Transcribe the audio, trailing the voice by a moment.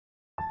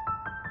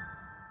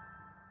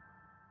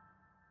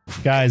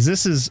Guys,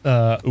 this is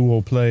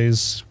UOA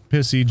Plays.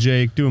 Pissy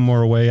Jake doing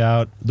more way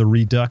out. The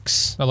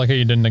Redux. I like how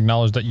you didn't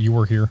acknowledge that you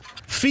were here.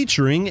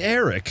 Featuring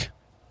Eric.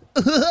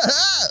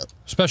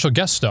 Special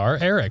guest star,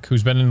 Eric,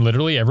 who's been in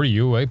literally every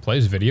UOA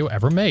Plays video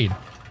ever made.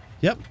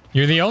 Yep.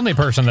 You're the only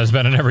person that's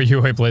been in every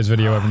UOA Plays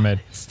video ever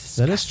made.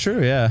 That is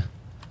true, yeah.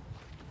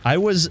 I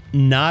was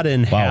not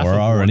in half of we're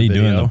already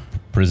doing the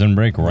prison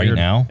break right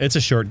now? It's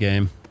a short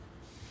game.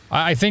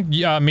 I think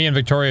me and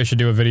Victoria should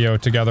do a video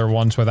together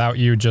once without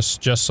you,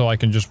 just so I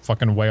can just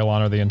fucking wail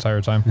on her the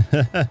entire time.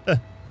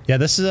 Yeah,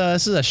 this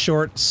is a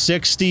short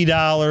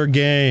 $60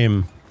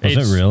 game.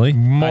 Was it really?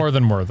 More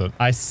than worth it.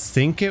 I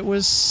think it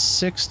was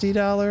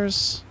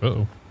 $60.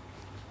 Uh-oh.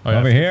 Oh, yeah,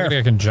 Over here.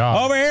 I can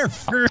jog. Over here!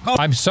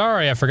 I'm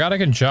sorry, I forgot I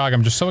can jog.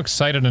 I'm just so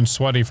excited and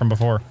sweaty from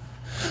before.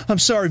 I'm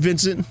sorry,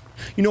 Vincent.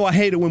 You know I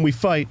hate it when we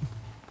fight.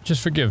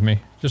 Just forgive me.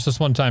 Just this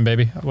one time,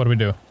 baby. What do we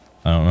do?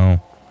 I don't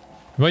know.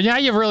 Well, yeah,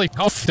 you really.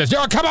 Oh,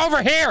 come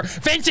over here!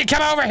 Vincent,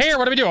 come over here!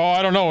 What do we do? Oh,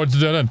 I don't know. It's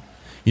dead end.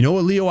 You know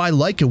what, Leo? I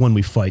like it when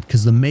we fight,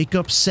 because the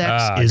makeup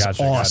sex is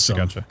awesome.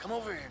 Gotcha. Come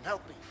over here and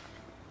help me.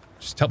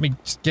 Just help me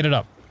just get it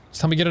up.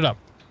 Just help me get it up.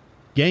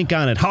 Yank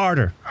on it.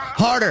 Harder.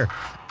 Harder.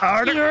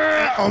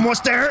 Harder.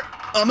 Almost there.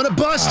 I'm gonna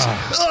bust.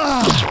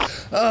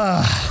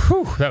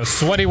 Whew, that was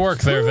sweaty work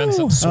there,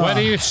 Vincent.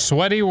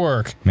 Sweaty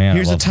work. Man,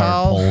 here's I a love hard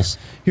towel. pulls.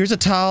 Here's a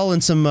towel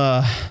and some,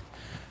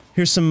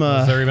 here's some,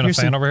 Is there even a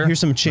fan over here? Here's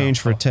some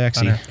change for a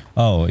taxi.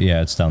 Oh,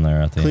 yeah, it's down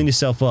there at the Clean end.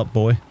 yourself up,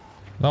 boy.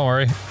 Don't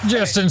worry.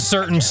 Just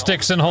inserting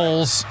sticks and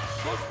holes.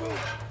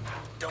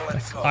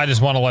 I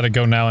just want to let it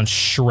go now and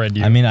shred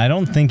you. I mean, I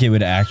don't think it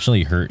would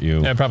actually hurt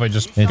you. Yeah, probably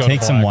just It go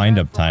takes some black.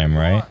 wind-up time,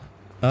 right?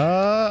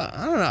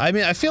 I don't know. I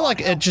mean, I feel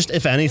like it just,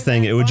 if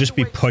anything, it would just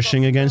be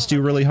pushing against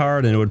you really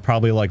hard, and it would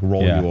probably, like,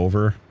 roll you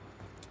over.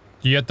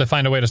 You have to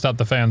find a way to stop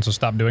the fan, so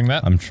stop doing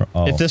that.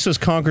 Oh. If this was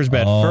Conker's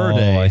Bad Fur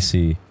Day, I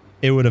see.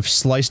 it would have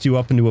sliced you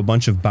up into a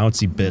bunch of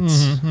bouncy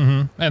bits.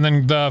 And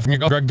then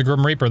Greg the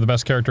Grim Reaper, the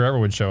best character ever,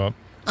 would show up.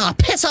 Ah,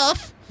 piss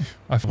off!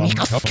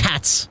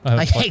 Cats.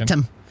 I hate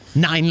them.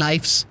 9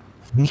 lives.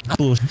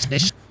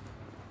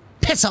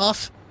 Piss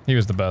off! He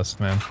was the best,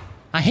 man.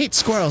 I hate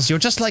squirrels. You're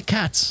just like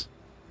cats.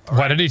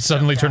 Why did he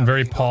suddenly turn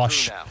very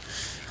posh?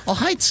 I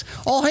hate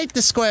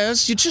the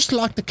squirrels. You're just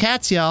like the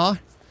cats, y'all.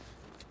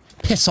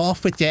 Piss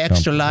off with your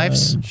extra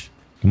lives.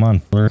 Come on,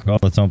 Flirk.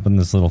 Let's open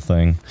this little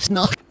thing.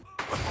 Snuck.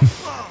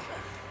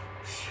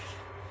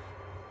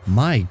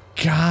 My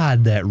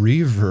God, that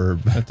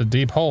reverb. At the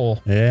deep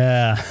hole.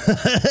 Yeah.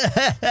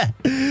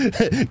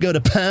 Go to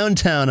Pound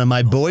Town on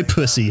my boy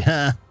pussy,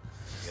 huh?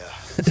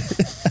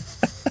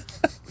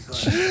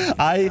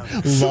 I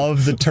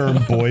love the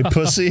term boy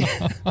pussy.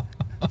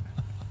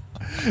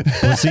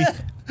 Pussy?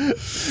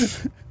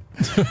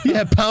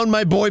 Yeah, pound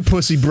my boy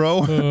pussy,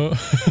 bro.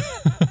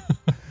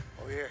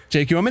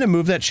 Jake, you want me to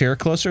move that chair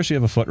closer so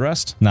you have a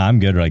footrest? Nah, I'm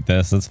good like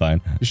this. That's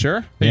fine. You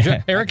sure?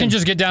 Yeah. Eric can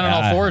just get down on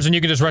all fours and you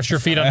can just rest your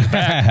feet on his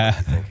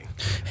back.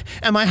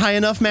 Am I high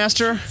enough,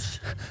 master?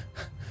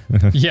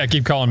 Yeah,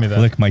 keep calling me that.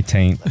 Lick my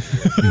taint.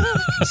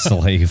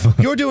 Slave.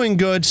 You're doing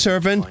good,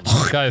 servant.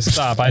 Guys,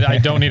 stop. I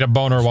don't need a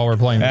boner while we're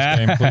playing this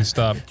game. Please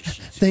stop.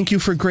 Thank you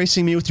for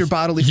gracing me with your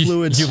bodily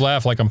fluids. You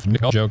laugh like I'm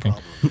joking.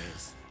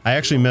 I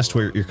actually missed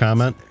your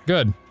comment.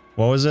 Good.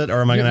 What was it?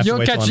 Or am I gonna have to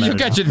wait till I'm You'll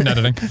catch it in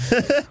editing.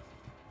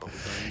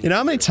 You know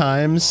how many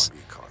times...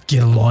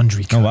 Get a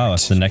laundry Oh wow,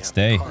 it's the next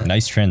day.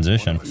 Nice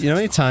transition. You know how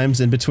many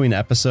times in between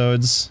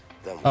episodes...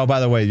 Oh, by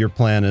the way, your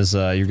plan is,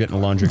 you're getting a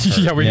laundry cart.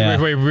 Yeah, we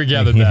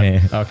gathered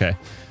that. Okay. You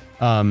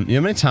know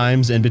how many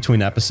times in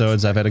between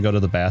episodes I've had to go to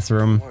the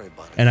bathroom,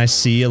 and I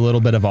see a little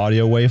bit of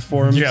audio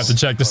waveforms? You have to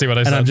check to see what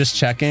I said. And I'm just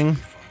checking.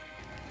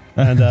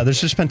 And,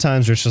 there's just been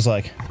times where it's just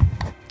like...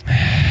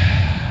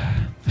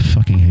 I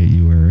fucking hate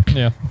you, Eric.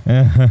 Yeah.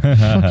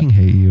 I fucking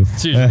hate you.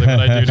 It's usually what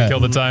I do to kill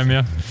the time,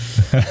 yeah.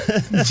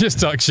 Just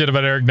talk shit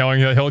about Eric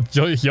knowing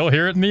that you'll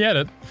hear it in the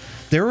edit.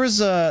 There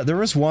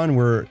was one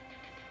where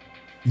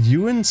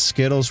you and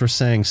Skittles were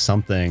saying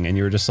something, and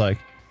you were just like,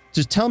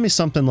 just tell me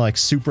something like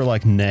super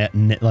like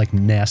like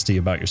nasty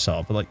about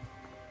yourself, but like,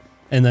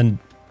 and then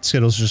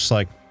Skittles was just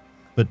like,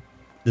 but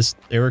this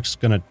Eric's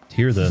gonna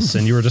hear this,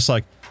 and you were just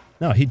like,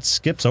 no, he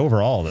skips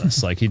over all of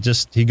this. Like he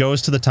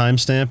goes to the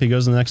timestamp, he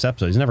goes to the next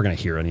episode. He's never gonna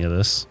hear any of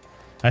this.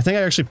 I think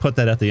I actually put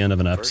that at the end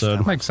of an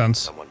episode. Makes sense.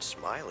 Someone's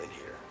smiling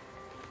here.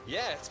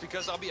 Yeah, it's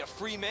because I'll be a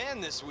free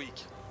man this week.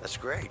 That's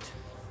great.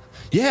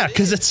 Yeah,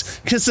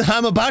 because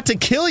I'm about to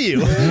kill you.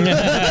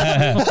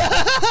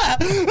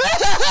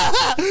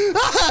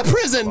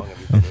 Prison.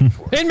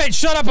 Inmate,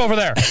 shut up over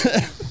there.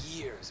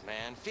 Years,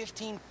 man.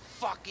 15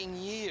 fucking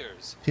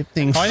years.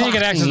 15 I need to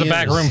get access to the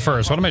back room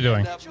first. What am I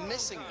doing? I'm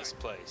missing this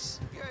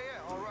place.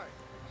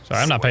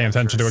 Sorry, I'm not paying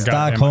attention to a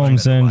goddamn Stockholm thing.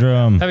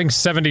 Syndrome. Having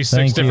 76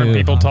 Thank different you.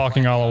 people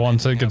talking all at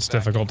once, it gets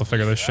difficult to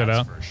figure this shit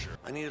out.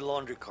 I need a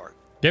laundry cart.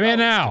 Give me it Can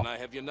now. I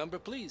have your number,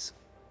 please?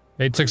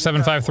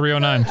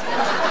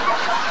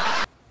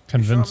 8675309.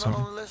 Convince him.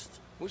 On the list?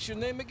 What's your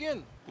name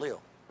again? Leo.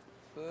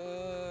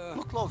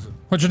 Look closer.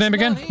 What's your name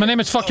again? My name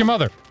is Fuck Your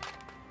Mother.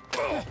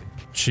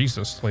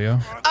 Jesus, Leo.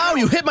 Ow,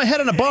 you hit my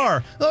head on a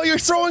bar. Oh, you're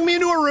throwing me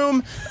into a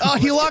room. Oh,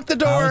 he locked the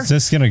door. How's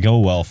this gonna go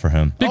well for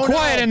him? Be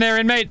quiet in there,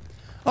 inmate.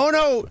 Oh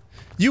no!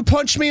 You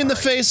punched me in the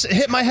face,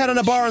 hit my head on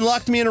a bar, and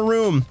locked me in a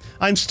room.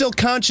 I'm still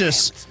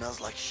conscious. It smells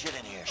like shit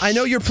in here. I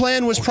know your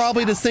plan was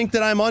probably to think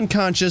that I'm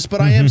unconscious,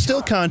 but I am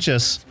still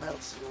conscious.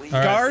 Smells really All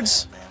right.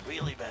 Guards? bad, man.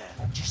 Really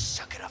bad. Just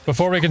suck it up.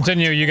 Before we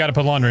continue, you gotta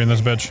put laundry in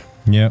this bitch.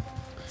 Yep.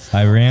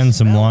 I ran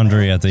some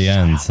laundry at the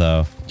end,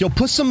 so. Yo,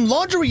 put some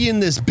laundry in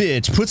this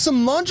bitch. Put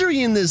some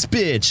laundry in this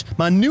bitch.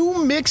 My new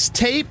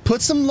mixtape.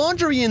 Put some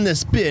laundry in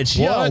this bitch.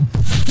 Yo.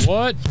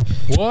 What?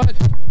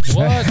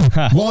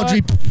 What?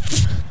 Laundry.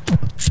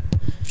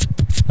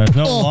 There's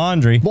no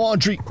laundry.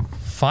 Laundry.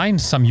 Find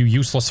some, you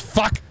useless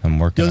fuck. I'm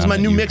working This is on my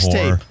it, new you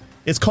mixtape. whore.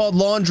 It's called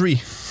Laundry.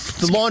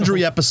 The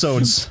Laundry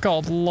episodes. It's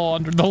called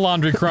Laundry. The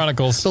Laundry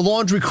Chronicles. The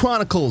Laundry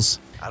Chronicles.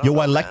 Yo,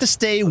 I like to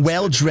stay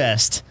well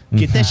dressed.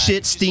 Get that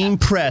shit steam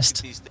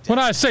pressed. When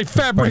I say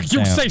fabric, you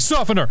Damn. say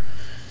softener.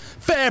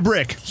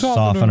 Fabric.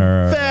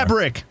 Softener.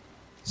 Fabric.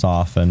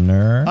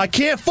 Softener. I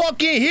can't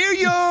fucking hear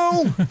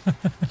you.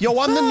 Yo,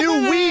 I'm the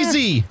new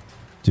Wheezy.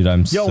 Dude,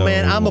 I'm Yo, so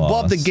man, I'm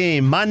above the lost.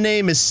 game. My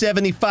name is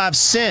 75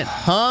 Cent,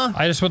 huh?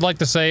 I just would like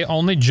to say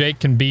only Jake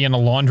can be in a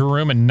laundry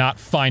room and not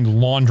find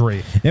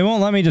laundry. It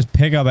won't let me just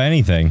pick up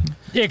anything.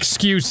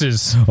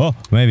 Excuses. Oh,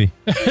 maybe.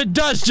 It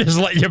does just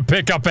let you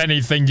pick up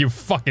anything, you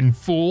fucking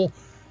fool.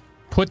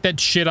 Put that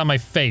shit on my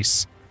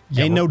face.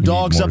 Ain't no need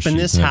dogs more up in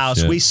this sheets and that house.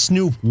 shit. We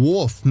Snoop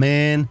Wolf,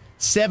 man.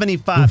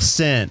 75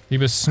 Cent. He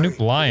was Snoop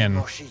Lion.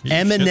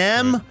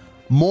 Eminem,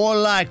 more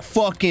like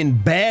fucking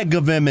bag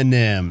of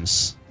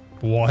M&Ms.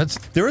 What?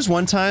 There was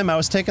one time I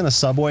was taking the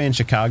subway in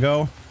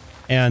Chicago,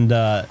 and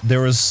there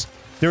was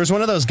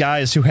one of those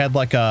guys who had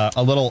like a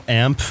little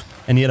amp,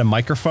 and he had a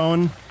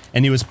microphone,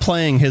 and he was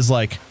playing his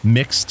like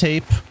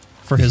mixtape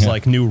for his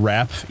like new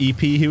rap EP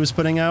he was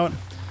putting out.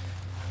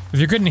 If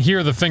you couldn't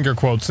hear the finger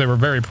quotes, they were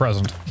very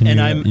present.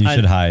 And You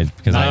should hide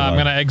because I'm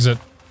gonna exit.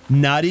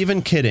 Not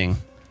even kidding.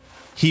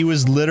 He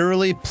was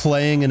literally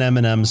playing an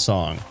Eminem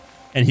song,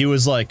 and he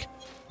was like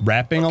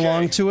rapping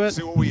along to it.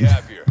 See what we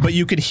have here. But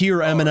you could hear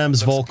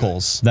Eminem's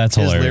vocals. That's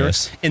his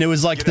hilarious. lyrics, and it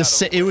was like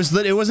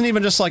it wasn't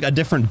even just like a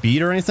different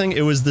beat or anything.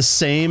 It was the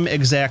same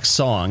exact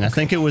song. I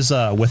think it was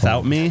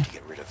Without Me.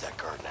 Get rid of that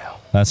guard now.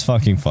 That's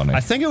fucking funny.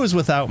 I think it was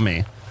Without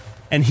Me.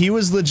 And he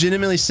was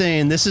legitimately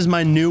saying, "This is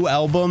my new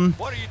album.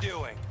 What are you doing?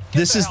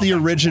 This is the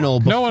original."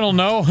 No one will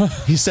know.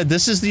 He said,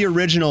 "This is the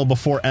original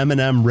before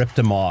Eminem ripped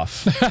him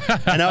off."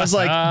 And I was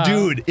like,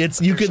 "Dude,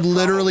 you could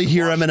literally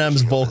hear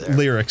Eminem's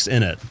lyrics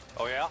in it.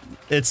 Oh yeah?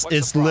 It's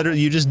What's the problem? literally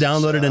you just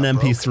downloaded an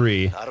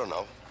MP3. I don't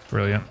know.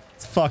 Brilliant.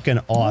 It's fucking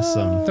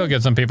awesome. They'll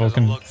get some people I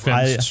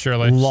convinced,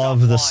 surely.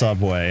 love the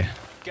subway."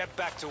 Get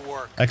back to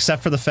work.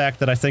 Except for the fact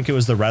that I think it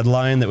was the Red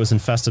Line that was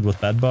infested with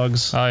bed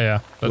bugs. Oh yeah,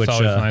 that's which,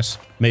 always nice.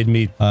 Made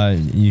me.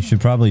 You should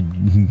probably.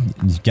 You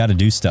gotta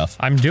do stuff.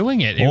 I'm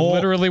doing it. It Oh.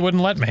 literally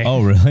wouldn't let me.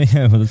 Oh, really?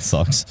 Well, that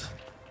sucks.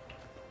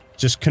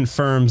 Just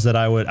confirms that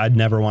I'd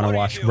never want to What are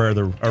you watch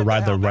doing? or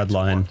ride the Get the hell Red back to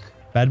Line. work.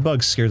 Bed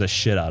bugs scare the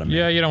shit out of me.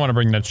 Yeah, you don't want to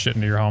bring that shit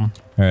into your home.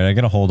 Alright, I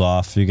gotta hold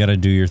off. You gotta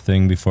do your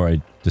thing before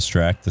I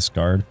distract this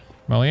guard.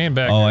 Well, he ain't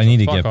back Oh, here, I so need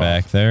to fuck get off.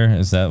 back there?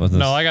 Is that what this...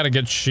 No, I gotta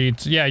get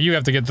sheets. Yeah, you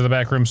have to get to the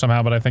back room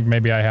somehow, but I think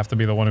maybe I have to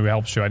be the one who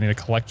helps you. I need to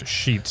collect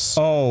sheets.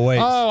 Oh wait.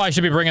 Oh, I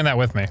should be bringing that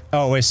with me.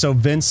 Oh wait. So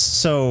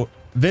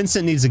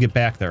Vincent needs to get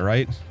back there,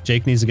 right?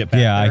 Jake needs to get back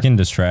there. Yeah, I can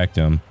distract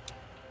him.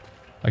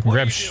 I can What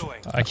grab. are you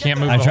doing? I can't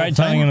move. I the tried whole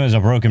telling thing. him it was a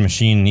broken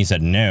machine and he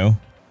said no.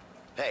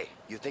 Hey,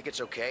 you think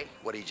it's okay,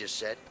 what he just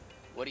said?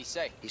 What'd he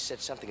say? He said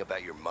something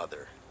about your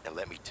mother, and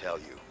let me tell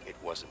you, it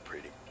wasn't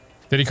pretty.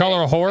 Did he call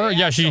her a whore? Hey,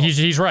 Yeah, asshole.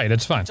 he's right.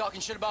 It's fine. Talking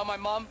shit about my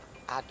mom?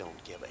 I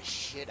don't give a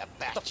shit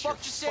about The your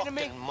fuck you say to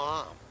me? fucking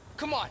mom.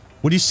 Come on.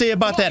 What do you say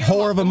about that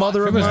whore of a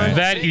mother It of was mine?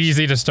 that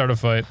easy to start a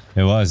fight.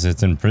 It was.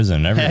 It's in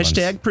prison. Everyone's...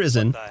 Hashtag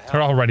prison.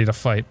 They're all ready to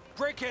fight.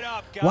 Break it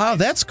up, guys. Wow,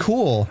 that's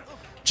cool.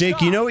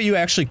 Jake, you know what you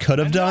actually could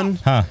have done?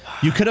 Huh.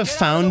 You could have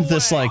found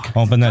this like.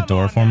 Open that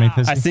door for me,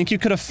 Pissy. I think you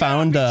could have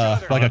found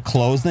like a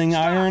clothing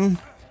iron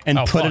and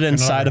Oh, put fuck, it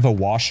inside another. of a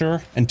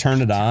washer and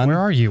turned it on. Where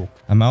are you?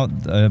 I'm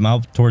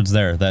out towards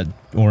there. That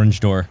orange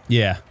door.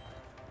 Yeah,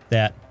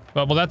 that.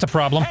 Well, that's a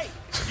problem. Hey,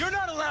 you're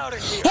not allowed in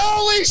here.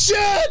 Holy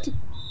shit!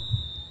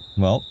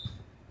 Well,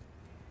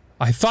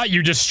 I thought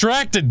you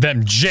distracted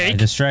them, I Jake.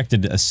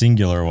 distracted a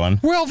singular one.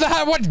 Well,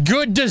 what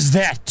good does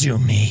that do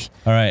me?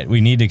 Alright, we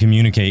need to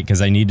communicate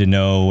because I need to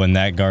know when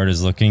that guard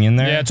is looking in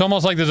there. Yeah, it's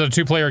almost like there's a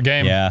two-player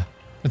game. Yeah.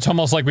 It's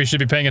almost like we should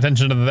be paying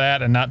attention to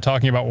that and not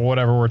talking about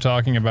whatever we're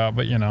talking about,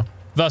 but you know.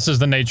 Thus is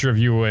the nature of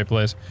UOA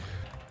Plays.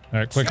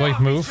 Alright, quickly,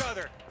 Stop move. each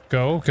other.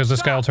 Go, because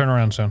this guy will turn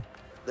around soon.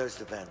 There's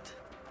the vent.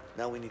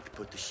 Now we need to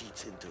put the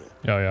sheets into it.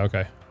 Oh, yeah,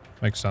 okay.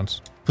 Makes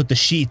sense. Put the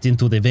sheet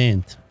into the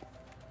vent.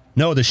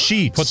 No, the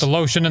sheets. Put the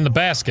lotion in the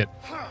basket.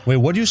 Wait,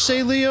 what do you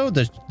say, Leo?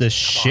 The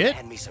shit?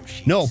 Hand me some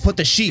sheets. No, put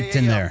the sheet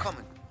in I'm there.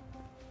 coming.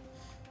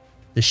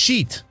 The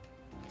sheet.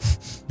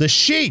 The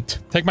sheet.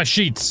 Take my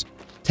sheets.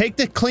 Take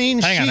the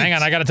clean sheet. Hang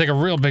on, I gotta take a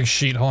real big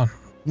sheet. Hold on.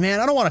 Man,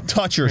 I don't want to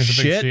touch your Here's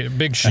a big shit. sheet.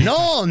 Big sheet.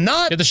 No,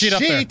 not Get the sheet up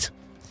there.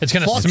 It's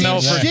gonna Fucking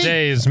smell for sheet.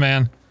 days,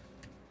 man.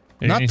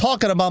 You Not need,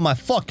 talking about my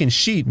fucking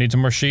sheet. need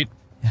some more sheet?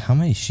 How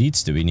many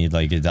sheets do we need?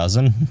 Like a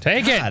dozen?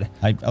 Take God.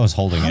 it! I was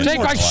holding it. Take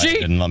my so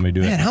sheet! Didn't let me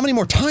do Man, it. how many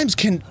more times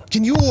can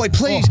UOA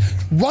Plays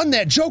run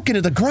that joke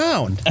into the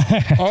ground?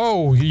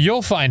 Oh,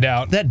 you'll find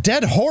out. That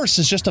dead horse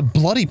is just a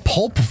bloody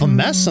pulp of a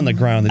mess on the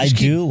ground. They I just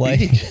keep do like.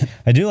 beating it.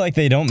 I do like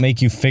they don't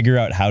make you figure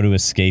out how to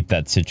escape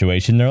that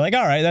situation. They're like,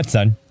 all right, that's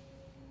done.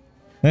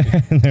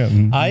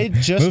 I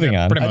just Moving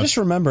on. Pretty I much. just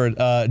remembered,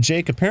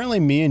 Jake. Apparently,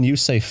 me and you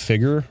say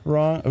figure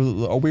wrong,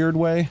 a weird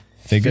way.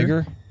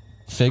 Figure?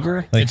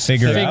 Figure. Like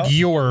figure out.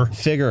 Figure.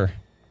 Figure.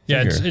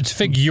 Yeah, it's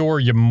figure,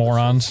 you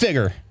morons.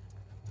 Figure.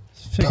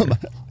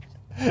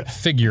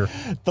 Figure.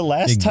 The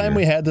last Figure. time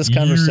we had this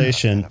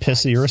conversation,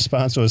 Pissy, your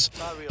response was,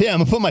 "Yeah, I'm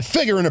gonna put my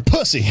figure in her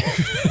pussy."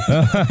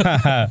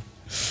 That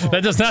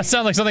does not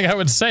sound like something I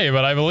would say,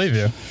 but I believe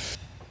you.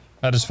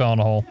 I just fell in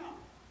a hole.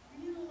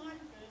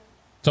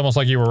 It's almost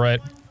like you were right.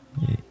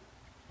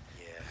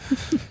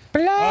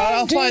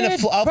 I'll find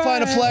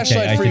a flashlight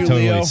Okay, I for can you,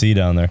 totally Leo. see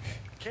down there.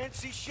 Can't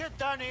see shit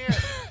down here.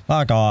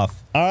 Fuck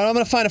off. All right, I'm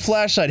gonna find a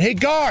flashlight. Hey,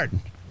 guard.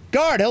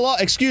 Guard, hello.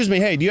 Excuse me.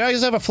 Hey, do you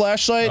guys have a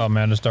flashlight? Oh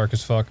man, it's dark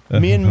as fuck.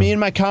 Me and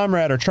my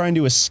comrade are trying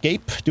to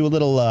escape. Do a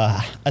little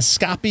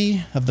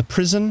escape of the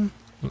prison.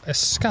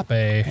 Escape.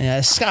 Yeah,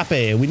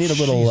 escape. We need a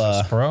little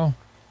Jesus, bro.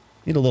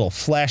 need a little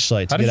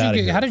flashlight to How get did out you of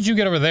get? here. How did you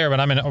get over there, but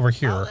I'm in over How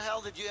here? the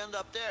hell did you end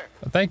up there?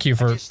 Thank you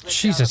for. just slipped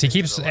Jesus, down he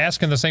a bit keeps of the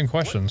asking the same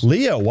questions.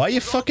 Leo, why you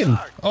fucking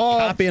Oh.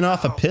 copying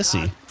off a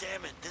pissy? God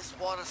damn it, this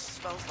water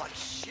smells like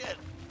shit.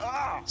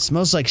 Ah.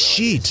 Smells like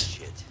sheet.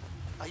 Shit.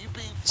 Are you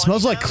being funny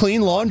Smells like now?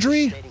 clean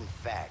laundry. Stating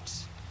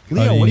facts.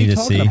 Leo, Oh, do what are need you to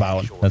talking see?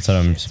 about? That's what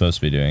I'm supposed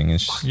to be doing.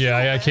 It's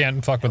Yeah, I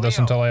can't fuck with this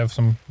until I have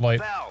some light.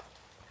 Val,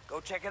 go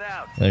check it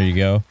out. there you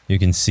go. You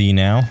can see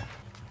now.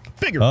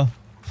 Figure. Oh.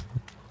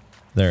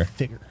 There.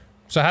 Figure.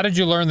 So how did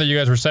you learn that you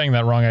guys were saying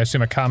that wrong? I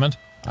assume a comment?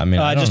 I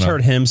mean, I don't just know.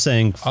 heard him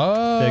saying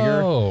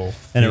figure, Oh.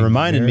 and it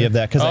reminded me of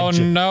that because Oh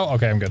no.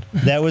 Okay, I'm good.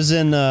 that was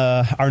in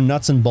our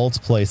nuts and bolts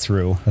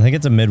playthrough I think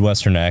it's a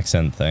Midwestern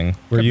accent thing.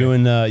 where you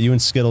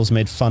and Skittles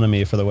made fun of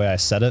me for the way I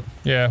said it.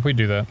 Yeah, we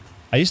do that.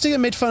 I used to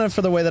get made fun of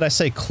for the way that I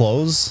say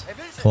clothes.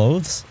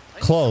 Clothes?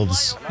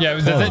 Clothes. Yeah,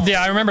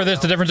 yeah, I remember this.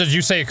 The difference is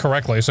you say it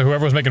correctly, so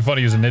whoever was making fun of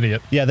you is an idiot.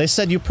 Yeah, they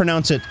said you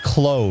pronounce it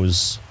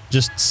close,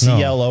 just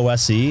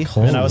C-L-O-S-E,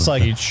 and I was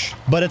like, Each.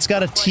 but it's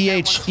got a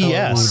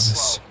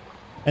T-H-E-S.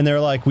 And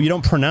they're like, well, you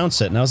don't pronounce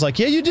it. And I was like,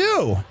 yeah, you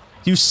do.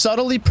 You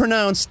subtly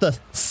pronounce the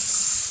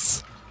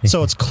s,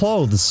 so it's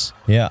clothes.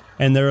 Yeah.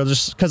 And they're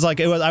just, cause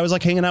like, I was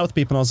like hanging out with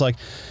people and I was like,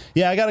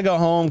 yeah, I gotta go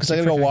home cause I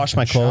gotta go wash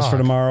my clothes for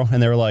tomorrow.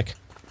 And they were like,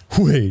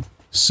 wait,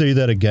 say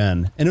that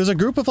again. And it was a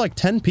group of like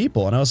 10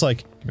 people. And I was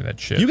like, Give me that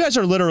shit. you guys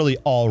are literally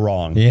all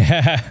wrong.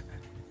 Yeah.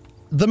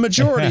 The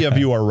majority of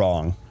you are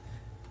wrong,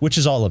 which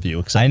is all of you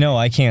except I know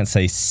I can't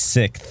say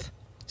sixth.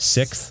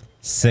 sixth.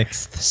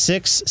 Sixth.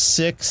 Sixth.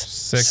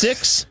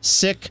 Sixth.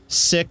 Sixth.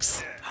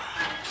 Sixth.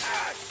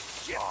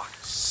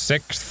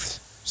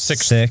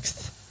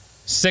 Sixth.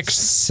 Sixth.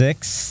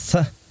 Sixth.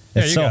 Yeah,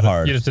 It's you so got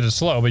hard. It. You just did it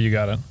slow, but you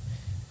got it.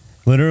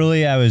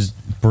 Literally, I was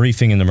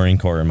briefing in the Marine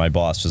Corps and my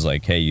boss was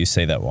like, hey, you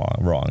say that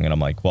wrong. And I'm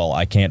like, well,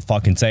 I can't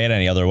fucking say it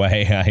any other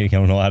way. I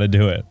don't know how to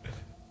do it.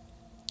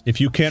 If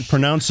you can't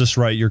pronounce this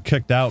right, you're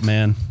kicked out,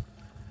 man.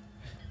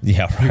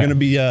 Yeah, right. You're gonna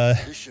be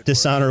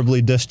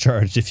dishonorably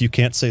discharged if you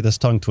can't say this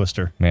tongue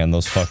twister. Man,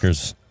 those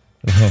fuckers.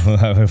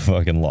 I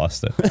fucking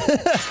lost it.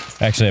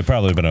 Actually, I'd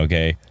probably been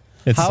okay.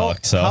 It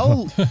sucked,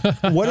 so.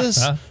 what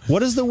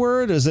is the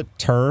word? Is it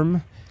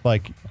term?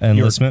 Like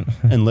Enlistment?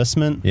 your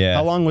enlistment? Yeah.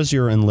 How long was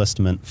your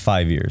enlistment?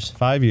 5 years.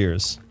 5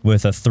 years.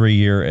 With a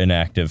 3-year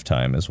inactive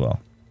time as well.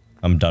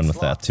 I'm done with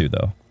that too,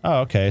 though. Oh,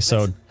 okay.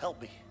 So, Help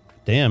me.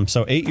 damn.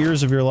 So 8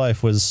 years of your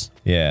life was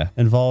Yeah.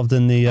 involved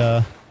in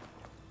the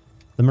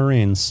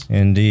Marines.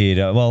 Indeed.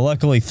 Well,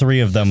 luckily 3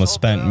 of them was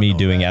spent me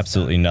doing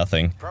absolutely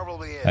nothing.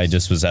 Probably is. I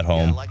just was at Yeah,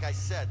 home. like I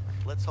said,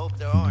 let's hope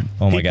there aren't.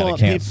 Oh my god, I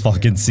can't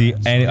fucking see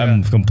any.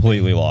 I'm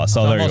completely lost.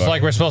 Oh, there you Almost are.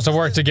 like we're supposed to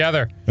work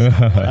together.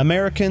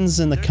 Americans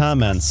in the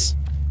comments,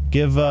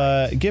 give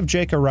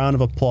Jake a round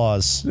of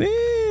applause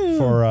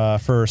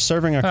for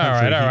serving our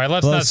country. All right.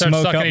 Let's Blow not start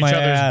smoke sucking up each my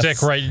other's ass.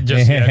 dick right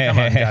just yet. Come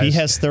on, guys. He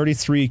has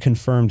 33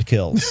 confirmed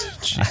kills.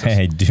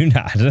 I do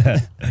not.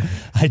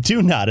 I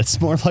do not. It's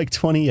more like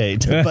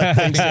 28. But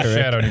thanks, Eric.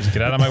 Shadow needs to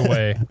get out of my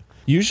way.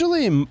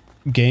 Usually,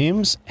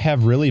 games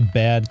have really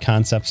bad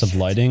concepts of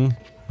lighting.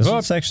 This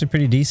one's actually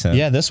pretty decent.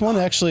 Yeah, this one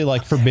actually,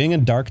 like, for being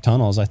in dark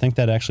tunnels, I think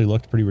that actually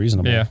looked pretty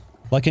reasonable. Yeah.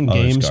 Like in there's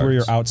games where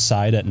guards. you're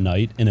outside at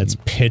night and it's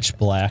pitch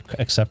black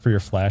except for your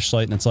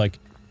flashlight, and it's like,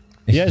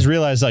 you guys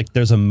realize, like,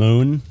 there's a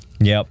moon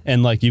Yep.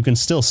 and, like, you can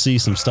still see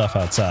some stuff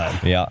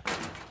outside. Yeah.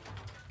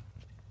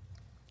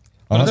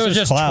 What if Unless there was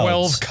there's just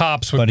clouds. 12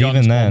 cops with But guns?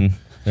 even then,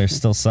 there's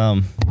still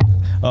some.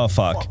 Oh,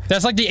 fuck.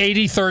 That's like the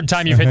 83rd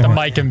time you've hit the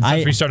mic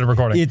since we started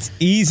recording. It's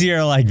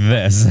easier like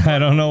this. I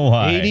don't know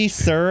why.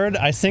 83rd?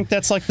 I think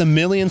that's like the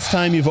millionth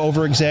time you've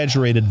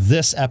over-exaggerated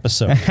this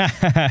episode.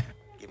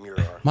 Give me your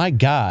arm. My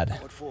God.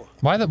 What for?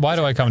 Why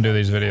do I come do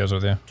these videos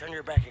with you? Turn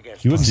your back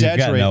against You me.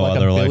 exaggerate no like a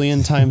other life.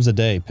 billion times a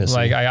day, Pissy.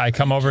 Like, I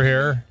come over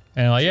here,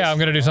 and like, yeah, I'm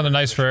gonna do something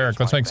nice for Eric.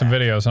 Let's make some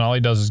videos, and all he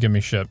does is give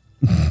me shit.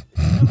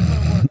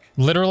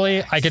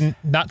 Literally, I can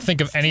not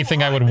think of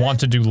anything I would want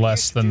to do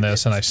less than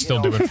this, and I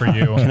still do it for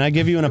you. Can I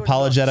give you an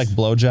apologetic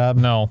blowjob?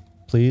 No,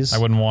 Please? I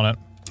wouldn't want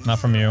it. Not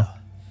from you.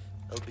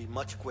 It'll be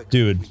much quicker if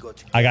Dude, we go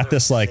I got together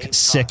this at the like same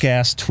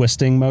sick-ass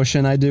twisting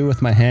motion I do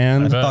with my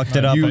hand. bet. Fucked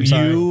it up. You, I'm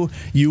sorry.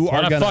 you are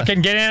Wanna gonna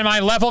fucking get in my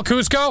level,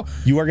 Cusco?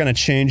 you are gonna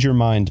change your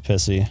mind,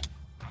 Pissy.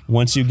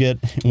 Once you get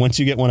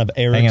one of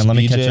Eric's Hang on, let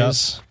me catch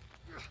BJs.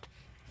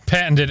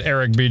 Patented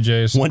Eric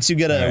BJ's. Once you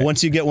get Alright.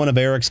 once you get one of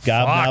Eric's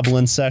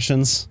gobnobbling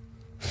sessions.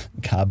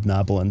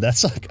 Gobnobbling.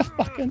 That's like a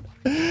fucking.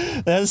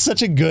 That is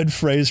such a good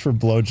phrase for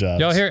blowjobs.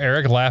 Y'all hear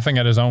Eric laughing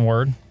at his own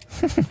word?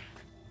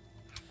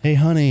 Hey,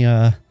 honey.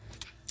 I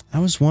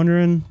was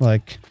wondering,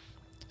 like,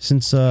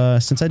 since I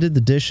did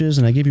the dishes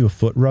and I gave you a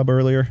foot rub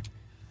earlier,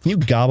 can you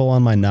gobble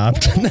on my knob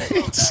tonight?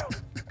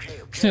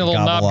 A little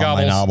knob Gobble on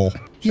my gobbles.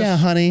 knobble. Yeah,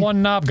 honey.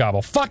 One knob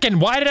gobble. Fucking,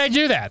 why did I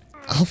do that?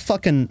 I'll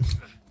fucking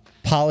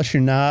polish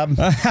your knob.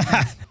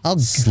 I'll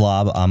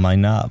Slob on my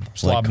knob.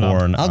 Slob like knob.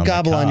 corn I'll on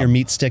gobble my on cob. your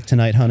meat stick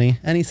tonight, honey.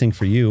 Anything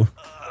for you,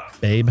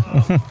 babe.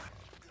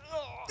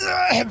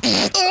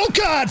 Oh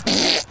God!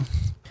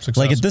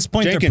 Like at this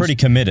point, Jenkins. they're pretty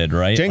committed,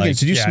 right? Jenkins, Like,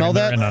 did you Yeah, smell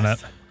they're that? in on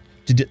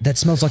it. That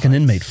smells like an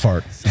inmate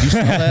fart. Did you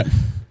smell that?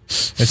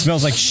 it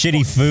smells like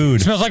shitty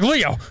food. Smells like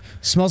Leo.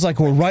 Smells like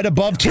we're right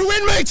above 2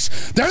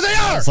 inmates. There they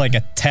are. It's like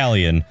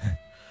Italian.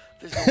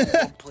 There's only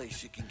one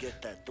place you can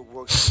get that. The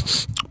work.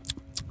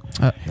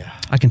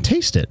 I can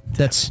taste it.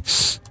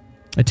 That's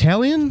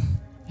Italian.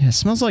 Yeah, it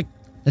smells like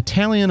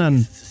Italian on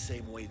It's the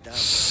same way down.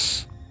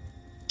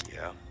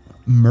 Yeah.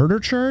 murder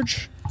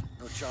charge.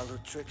 No childhood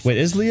tricks. Wait,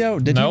 is Leo?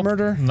 Did he Nope.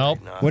 murder? Nope.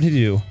 What did he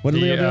do? What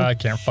did Leo do? Yeah, I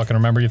can't fucking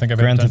remember. You think I've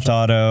Grand paid Theft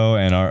attention? Auto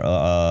and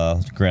our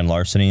grand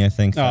larceny, I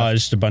think. Oh,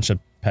 just a bunch of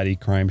petty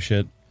crime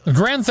shit.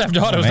 Grand Theft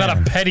Auto is not a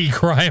man. petty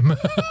crime.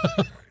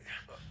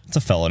 It's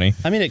a felony.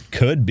 I mean, it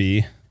could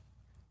be.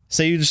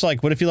 Say you just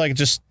like, what if you like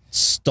just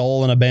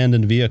stole an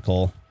abandoned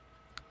vehicle?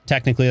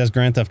 Technically, that's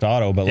Grand Theft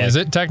Auto, but like, Is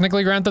it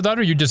technically Grand Theft Auto? Or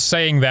are you just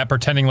saying that,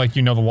 pretending like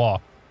you know the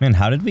law? Man,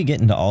 how did we get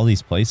into all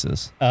these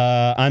places?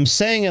 I'm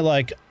saying it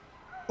like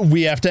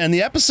we have to end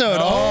the episode.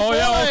 Oh,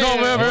 yeah, boy. okay,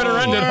 we better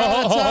end it. We're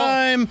out of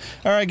time.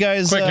 All right,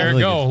 guys. Quick, Eric,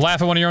 really go.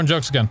 Laugh at one of your own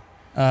jokes again.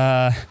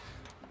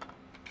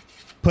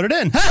 Put it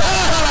in.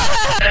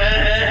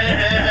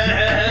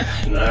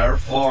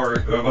 Therefore,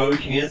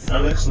 provoking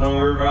Alex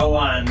no.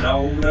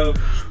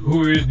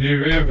 Who is the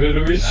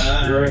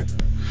vampire?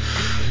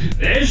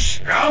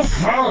 This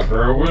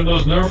Alpha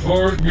Windows,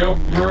 therefore, go,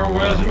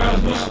 West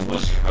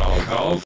Madness,